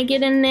 Because I want to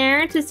get in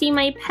there to see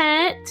my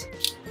pet.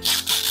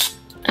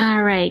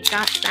 All right,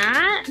 got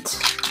that.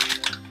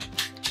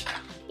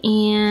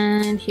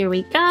 And here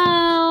we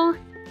go.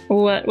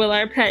 What will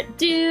our pet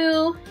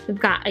do? We've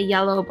got a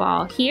yellow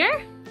ball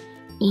here.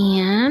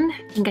 And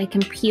I think I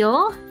can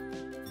peel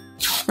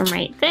from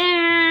right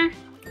there.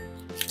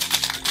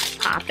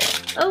 Pop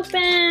it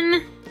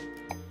open.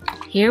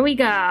 Here we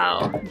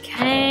go.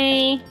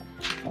 Okay.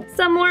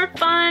 Some more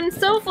fun.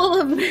 So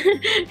full of,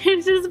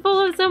 it's just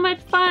full of so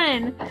much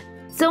fun.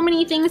 so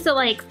many things to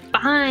like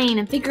find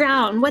and figure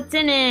out and what's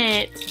in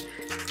it.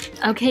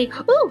 Okay,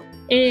 ooh,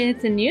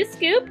 it's a new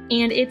scoop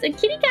and it's a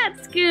kitty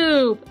cat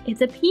scoop.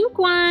 It's a pink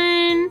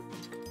one.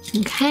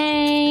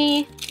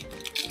 Okay.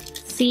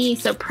 See,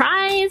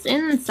 surprise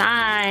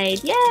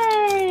inside.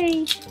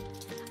 Yay!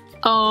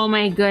 Oh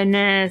my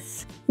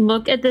goodness.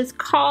 Look at this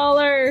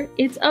collar.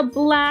 It's a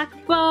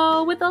black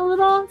bow with a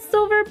little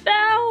silver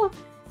bell.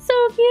 So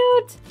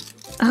cute.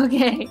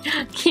 Okay,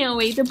 can't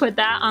wait to put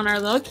that on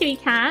our little kitty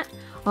cat.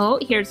 Oh,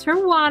 here's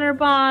her water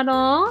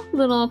bottle.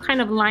 Little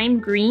kind of lime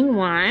green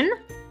one.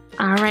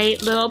 All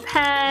right, little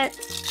pet.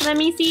 Let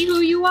me see who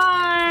you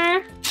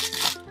are.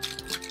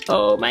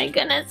 Oh my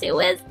goodness, who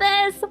is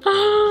this?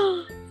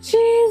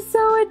 She's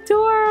so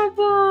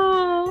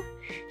adorable.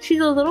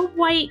 She's a little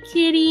white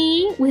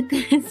kitty with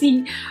this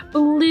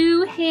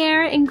blue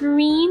hair and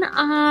green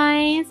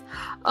eyes.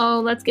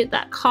 Oh, let's get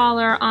that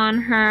collar on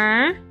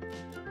her.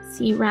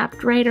 See,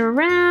 wrapped right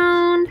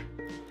around.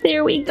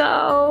 There we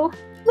go.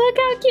 Look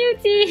how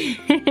cute she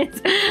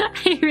is.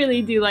 I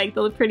really do like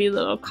the pretty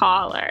little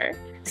collar.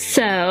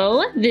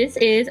 So this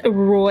is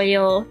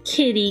Royal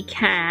Kitty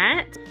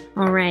Cat.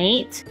 All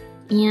right.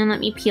 And let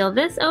me peel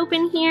this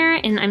open here.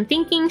 And I'm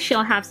thinking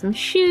she'll have some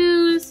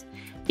shoes.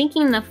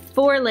 Thinking the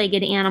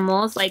four-legged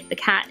animals like the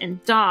cat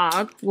and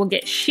dog will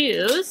get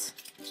shoes.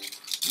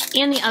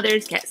 And the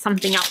others get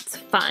something else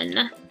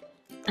fun.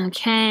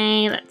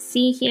 Okay, let's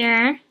see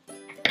here.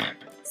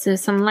 So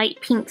some light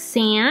pink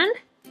sand.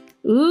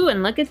 Ooh,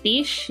 and look at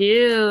these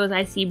shoes.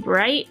 I see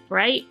bright,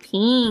 bright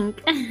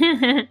pink.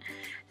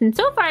 And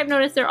so far I've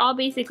noticed they're all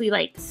basically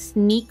like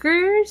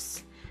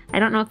sneakers. I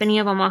don't know if any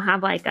of them will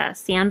have like a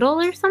sandal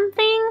or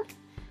something.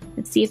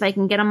 Let's see if I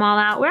can get them all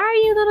out. Where are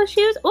you, little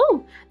shoes?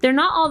 Oh, they're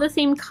not all the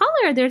same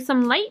color. There's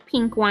some light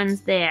pink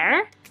ones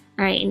there.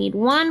 All right, I need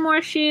one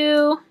more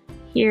shoe.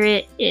 Here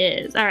it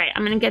is. All right,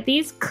 I'm gonna get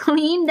these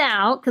cleaned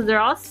out because they're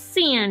all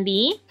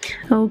sandy.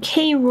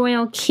 Okay,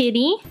 Royal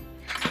Kitty.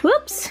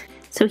 Whoops.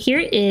 So here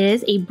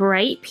is a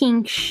bright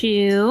pink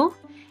shoe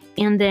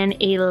and then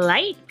a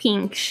light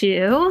pink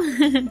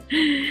shoe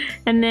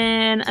and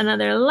then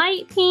another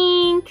light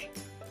pink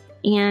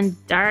and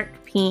dark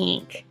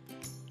pink.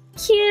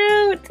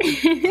 Cute.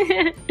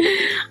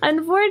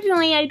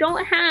 Unfortunately, I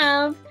don't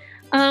have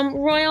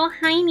Royal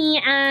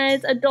Heiny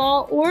as a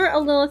doll or a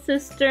little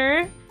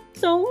sister.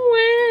 So,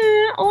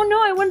 oh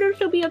no, I wonder if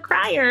she'll be a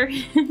crier.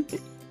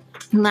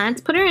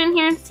 Let's put her in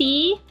here and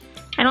see.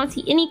 I don't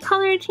see any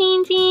color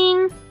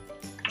changing.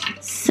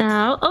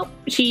 So, oh,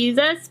 she's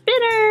a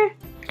spitter.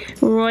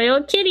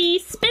 Royal Kitty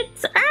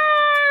spits. Ah!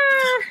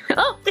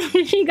 Oh,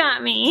 she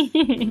got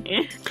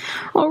me.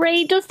 All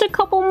right, just a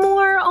couple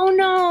more. Oh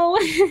no,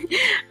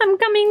 I'm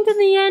coming to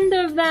the end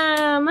of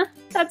them.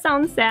 That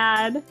sounds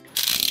sad.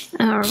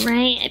 All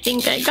right, I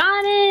think I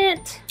got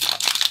it.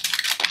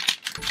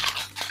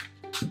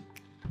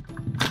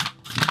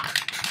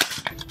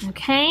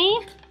 Okay,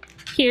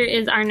 here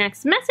is our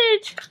next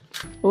message.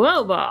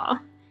 Whoa, ball.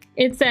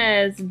 It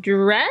says,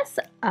 dress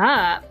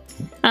up.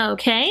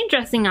 Okay,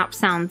 dressing up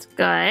sounds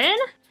good.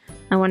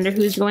 I wonder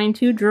who's going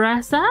to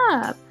dress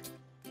up.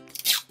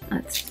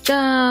 Let's go.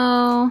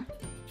 A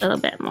little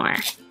bit more.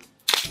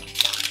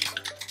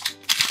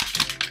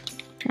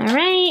 All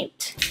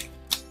right.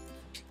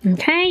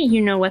 Okay,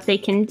 you know what they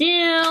can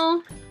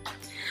do.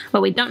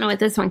 Well, we don't know what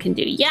this one can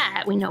do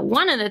yet. We know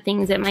one of the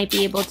things it might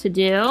be able to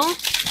do.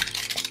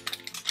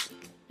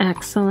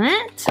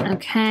 Excellent.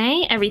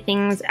 Okay,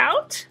 everything's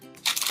out.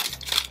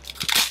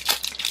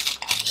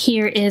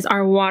 Here is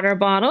our water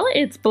bottle.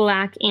 It's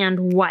black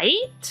and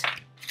white.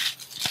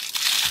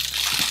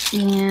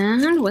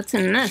 And what's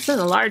in this? This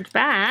is a large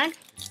bag.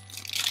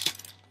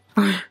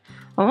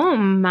 Oh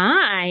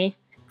my.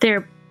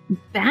 They're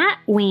bat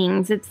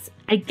wings. It's,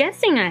 I'm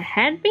guessing, a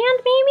headband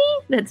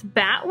maybe? That's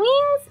bat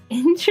wings?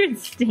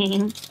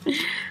 Interesting.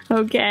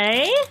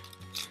 Okay.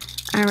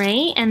 All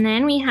right, and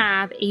then we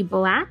have a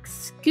black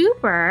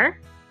scooper.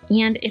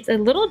 And it's a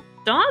little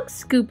dog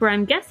scooper,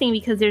 I'm guessing,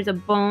 because there's a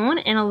bone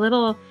and a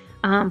little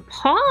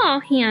paw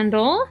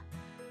handle.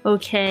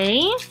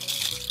 Okay.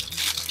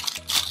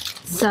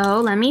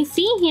 So let me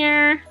see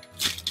here.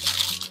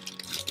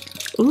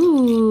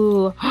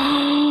 Ooh.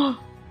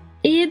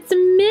 It's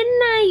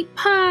Midnight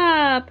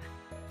Pup.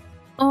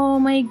 Oh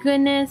my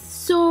goodness,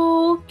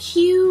 so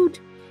cute.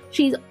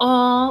 She's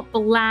all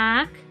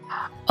black.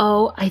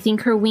 Oh, I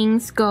think her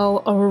wings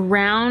go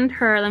around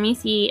her. Let me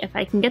see if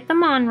I can get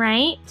them on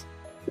right.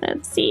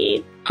 Let's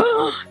see.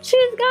 Oh,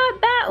 she's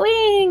got bat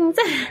wings.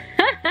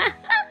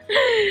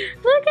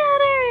 Look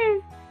at her.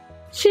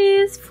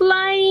 She's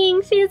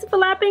flying. She's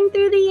flapping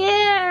through the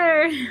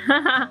air.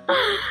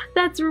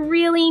 That's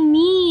really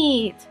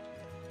neat.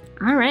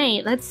 All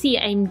right, let's see.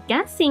 I'm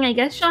guessing, I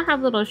guess she'll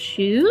have little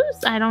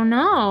shoes. I don't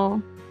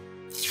know.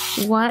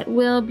 What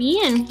will be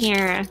in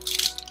here?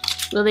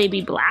 Will they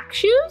be black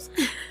shoes?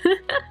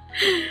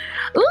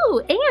 Ooh,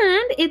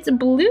 and it's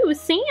blue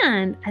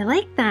sand. I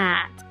like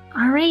that.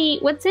 All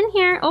right, what's in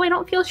here? Oh, I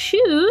don't feel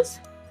shoes.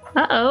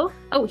 Uh-oh.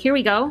 Oh, here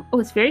we go. Oh,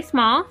 it's very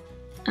small.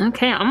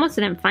 Okay, I almost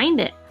didn't find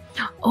it.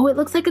 Oh, it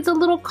looks like it's a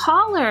little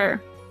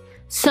collar.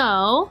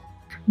 So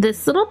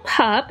this little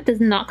pup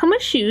does not come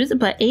with shoes,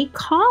 but a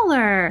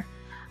collar.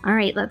 All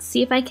right, let's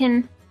see if I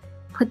can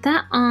put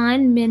that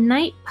on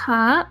Midnight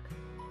Pup.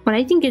 What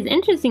I think is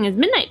interesting is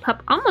Midnight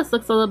Pup almost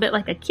looks a little bit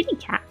like a kitty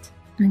cat.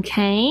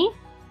 Okay,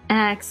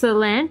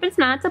 excellent, but it's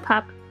not, it's a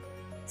pup.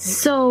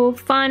 So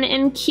fun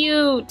and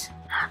cute.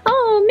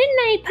 Oh,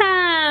 Midnight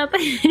Pup!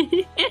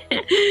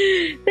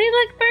 They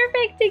look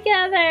perfect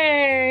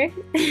together.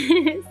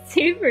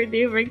 Super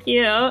duper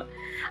cute.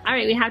 All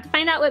right, we have to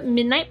find out what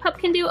Midnight Pup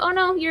can do. Oh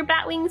no, your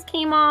bat wings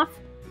came off.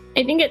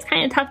 I think it's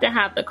kind of tough to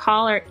have the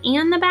collar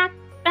and the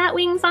bat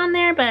wings on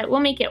there, but we'll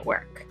make it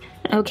work.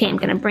 Okay, I'm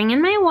gonna bring in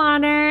my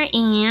water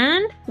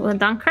and we'll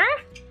dunk her.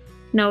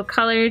 No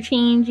color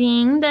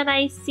changing that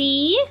I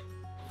see.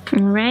 All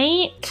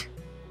right.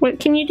 What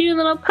can you do,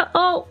 little pup?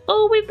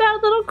 Oh, we've got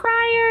a little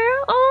crier.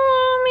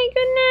 Oh my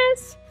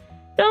goodness.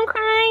 Don't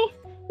cry.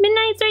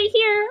 Midnight's right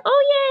here.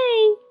 Oh,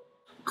 yay.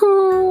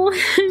 Oh,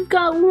 I've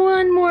got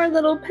one more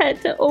little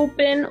pet to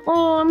open.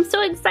 Oh, I'm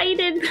so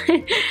excited.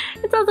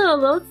 It's also a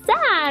little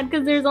sad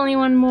because there's only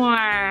one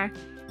more.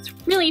 It's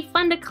really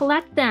fun to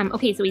collect them.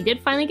 Okay, so we did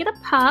finally get a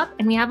pup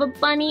and we have a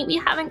bunny. We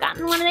haven't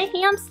gotten one of the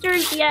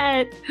hamsters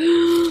yet.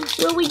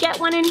 Will we get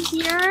one in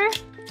here?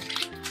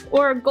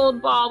 Or a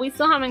gold ball. We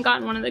still haven't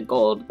gotten one of the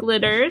gold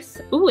glitters.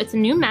 Ooh, it's a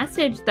new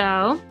message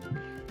though.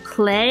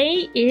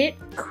 Play it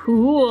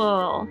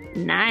cool.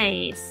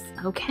 Nice.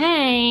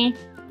 Okay.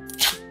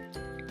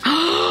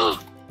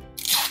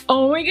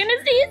 Oh my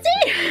goodness, see?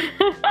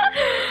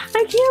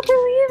 I can't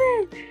believe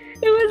it.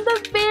 It was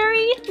the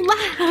very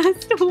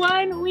last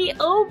one we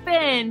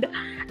opened.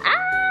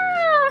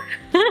 Ah!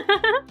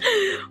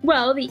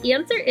 Well, the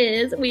answer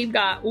is we've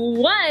got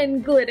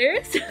one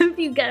glitter. So if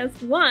you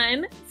guessed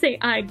one, say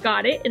I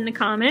got it in the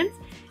comments.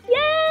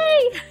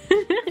 Yay!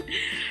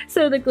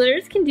 So the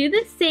glitters can do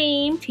the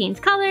same. Change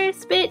color,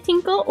 spit,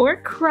 tinkle, or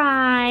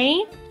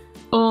cry.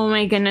 Oh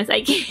my goodness,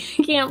 I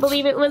can't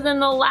believe it was in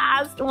the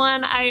last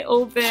one I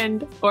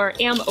opened, or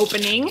am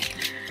opening.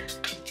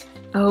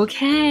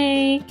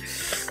 Okay.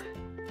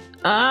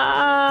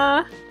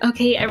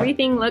 Okay,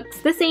 everything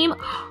looks the same.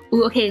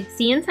 Ooh, okay,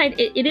 see inside,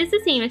 it is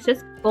the same, it's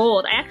just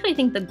gold. I actually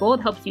think the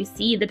gold helps you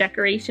see the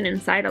decoration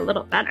inside a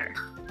little better.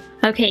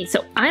 Okay,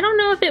 so I don't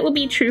know if it will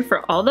be true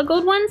for all the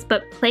gold ones,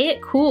 but play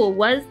it cool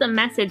was the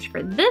message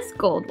for this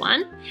gold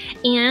one.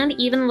 And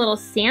even the little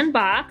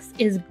sandbox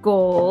is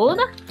gold.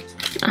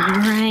 All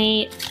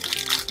right,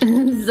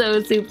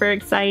 so super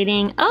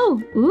exciting.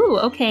 Oh, ooh,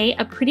 okay,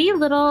 a pretty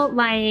little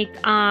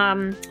like,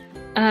 kind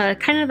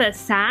of a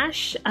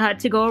sash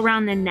to go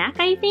around the neck,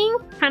 I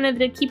think. Kind of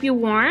to keep you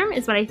warm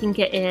is what I think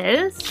it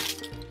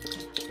is.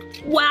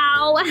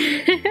 Wow!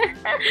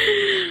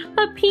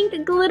 A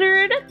pink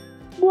glittered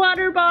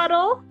water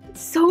bottle.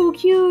 So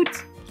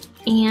cute.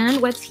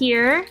 And what's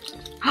here?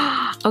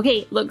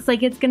 Okay, looks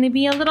like it's gonna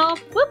be a little,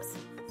 whoops,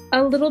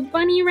 a little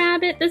bunny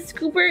rabbit. The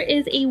scooper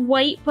is a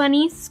white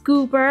bunny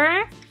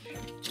scooper.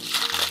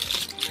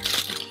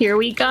 Here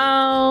we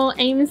go.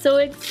 I'm so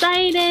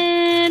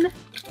excited.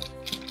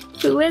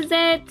 Who is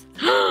it?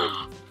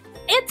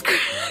 It's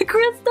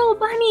Crystal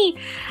Bunny!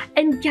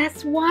 And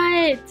guess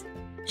what?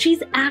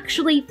 She's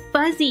actually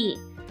fuzzy.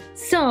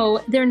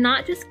 So they're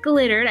not just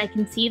glittered. I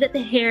can see that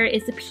the hair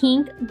is a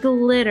pink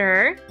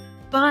glitter,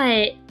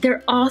 but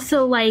they're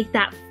also like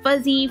that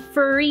fuzzy,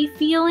 furry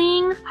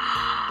feeling.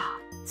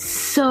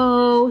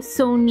 So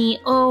neat.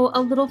 Oh,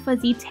 a little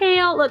fuzzy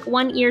tail. Look,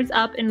 one ear's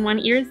up and one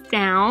ear's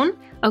down.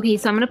 Okay,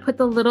 so I'm gonna put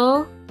the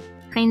little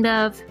kind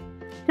of,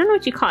 I don't know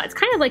what you call it. It's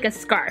kind of like a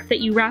scarf that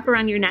you wrap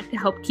around your neck to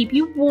help keep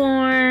you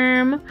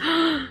warm.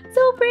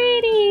 So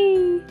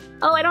pretty.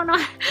 Oh, I don't know.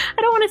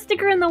 I don't want to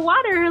stick her in the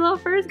water. Her little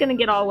fur is going to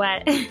get all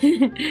wet.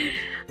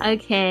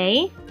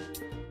 Okay.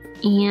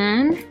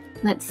 And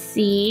let's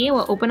see.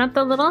 We'll open up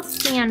the little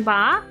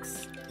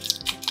sandbox.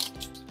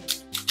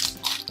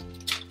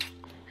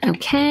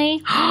 Okay.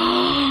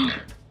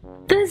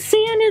 The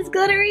sand is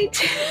glittery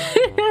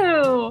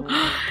too.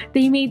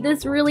 They made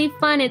this really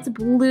fun. It's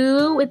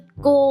blue with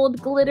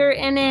gold glitter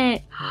in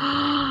it.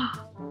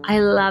 I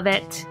love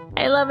it.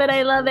 I love it.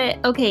 I love it.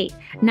 Okay,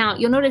 now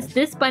you'll notice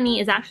this bunny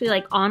is actually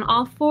like on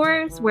all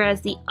fours,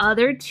 whereas the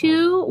other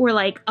two were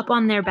like up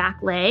on their back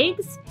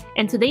legs.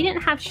 And so they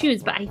didn't have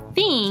shoes, but I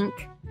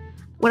think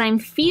what I'm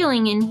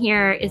feeling in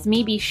here is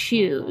maybe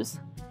shoes.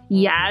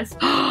 Yes.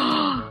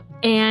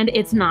 And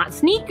it's not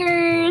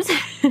sneakers.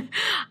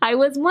 I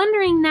was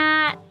wondering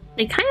that.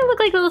 They kind of look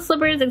like little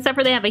slippers except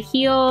for they have a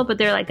heel, but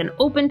they're like an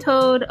open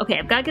toed. Okay,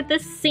 I've got to get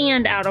this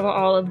sand out of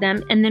all of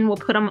them and then we'll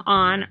put them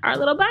on our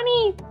little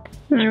bunny.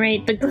 All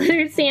right, the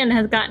glitter sand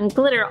has gotten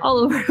glitter all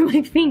over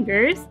my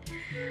fingers.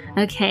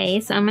 Okay,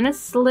 so I'm gonna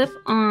slip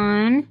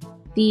on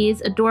these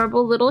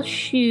adorable little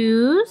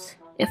shoes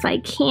if I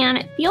can.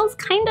 It feels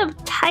kind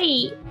of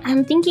tight.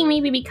 I'm thinking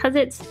maybe because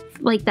it's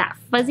like that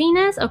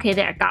fuzziness. Okay,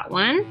 there, I got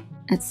one.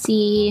 Let's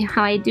see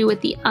how I do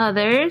with the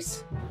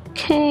others.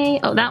 Okay,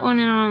 oh, that one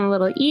went on a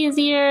little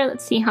easier.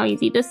 Let's see how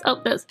easy this,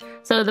 oh, this.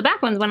 So the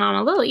back ones went on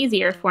a little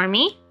easier for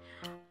me.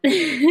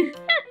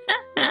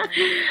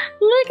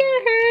 Look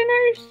at her in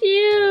her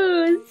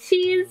shoes.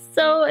 She is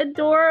so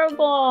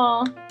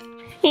adorable.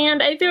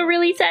 And I feel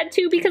really sad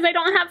too because I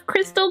don't have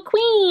Crystal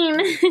Queen.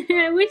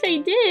 I wish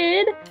I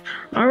did.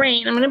 All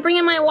right, I'm gonna bring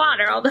in my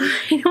water, although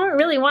I don't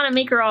really want to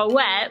make her all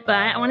wet, but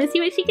I want to see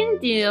what she can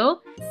do.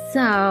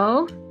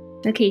 So,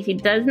 okay, she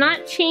does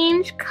not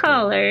change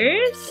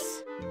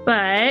colors,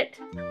 but,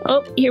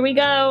 oh, here we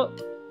go.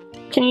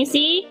 Can you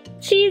see?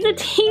 She's a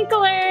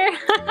tinkler.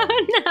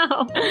 Oh no.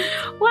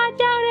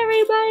 Watch out,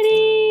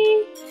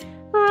 everybody.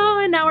 Oh,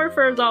 and now her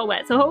fur's all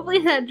wet. So hopefully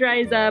that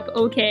dries up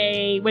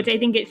okay, which I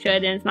think it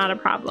should, and it's not a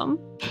problem.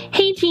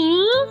 Hey,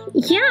 Jeannie.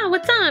 Yeah,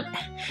 what's up?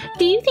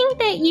 Do you think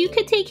that you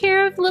could take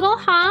care of little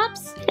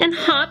Hops and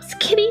Hop's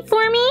kitty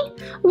for me?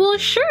 Well,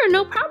 sure,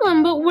 no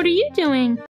problem, but what are you doing?